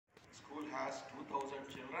has 2,000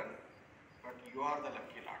 children, but you are the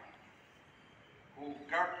lucky lot who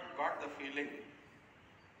got the feeling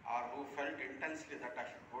or who felt intensely that I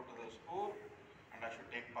should go to the school and I should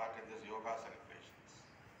take part in this yoga celebrations.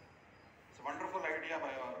 It's a wonderful idea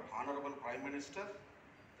by our Honorable Prime Minister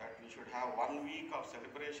that we should have 1 week of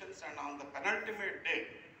celebrations, and on the penultimate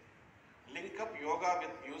day, link up yoga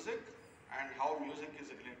with music and how music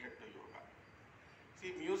is related to yoga.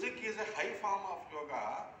 See, music is a high form of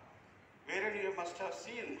yoga, wherein you must have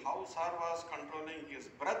seen how Sir was controlling his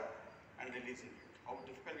breath and releasing it. How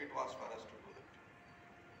difficult it was for us to do that.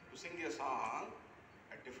 To sing a song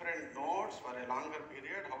at different notes for a longer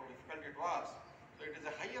period, how difficult it was. So it is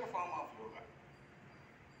a higher form of yoga.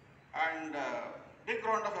 And big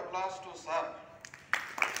round of applause to Sir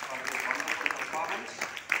for his wonderful performance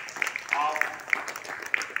of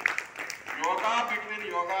yoga between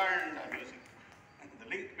yoga and music, and the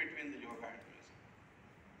link between the yoga and music.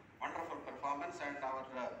 Wonderful performance, and our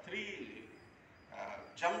three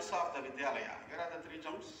gems of the Vidyalaya. Where are the 3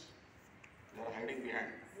 gems? They are hiding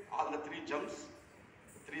behind. All the 3 gems.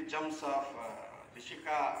 The 3 gems of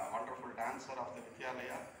Rishika, a wonderful dancer of the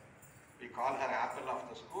Vidyalaya. We call her apple of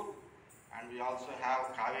the school. And we also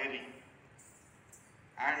have Kaveri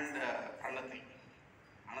and Pranati,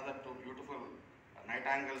 another 2 beautiful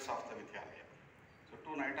nightingales of the Vidyalaya. So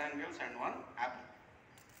 2 nightingales and 1 apple.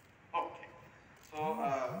 Okay. So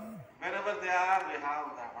wherever they are, we have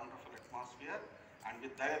a wonderful atmosphere. And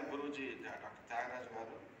with Dayal Guruji, Dr. Tyagaraja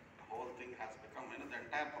Garu, the whole thing has become, the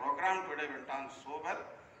entire program today went on so well.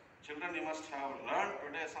 Children, you must have learned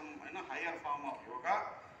today some higher form of yoga.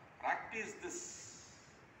 Practice this.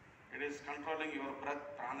 It is controlling your breath,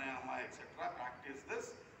 pranayama, etc. Practice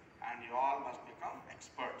this, and you all must become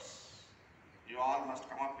experts. You all must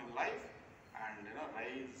come up in life and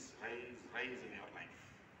rise in your life,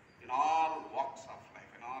 in all walks of life,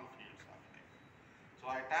 in all fields of life. So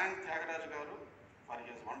I thank Tyagaraja Garu for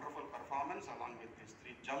his wonderful performance along with these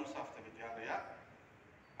 3 gems of the Vidyalaya,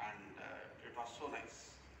 and it was so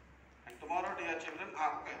nice. And tomorrow, dear children,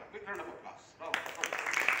 okay, big round of applause. Bravo.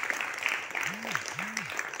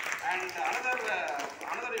 And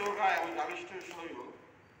another yoga I wish to show you,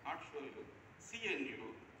 see in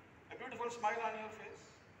you, a beautiful smile on your face.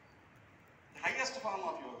 The highest form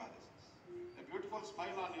of yoga this is. A beautiful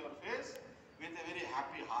smile on your face with a very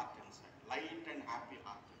happy heart inside, light and happy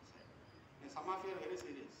heart inside. And some of you are very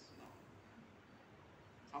serious. No.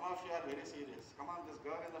 Some of you are very serious. Come on, this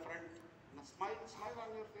girl in the front, smile on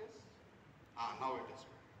your face. Now it is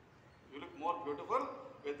good. You look more beautiful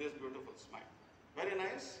with this beautiful smile. Very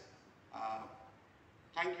nice.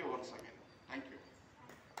 Thank you once again. Thank you.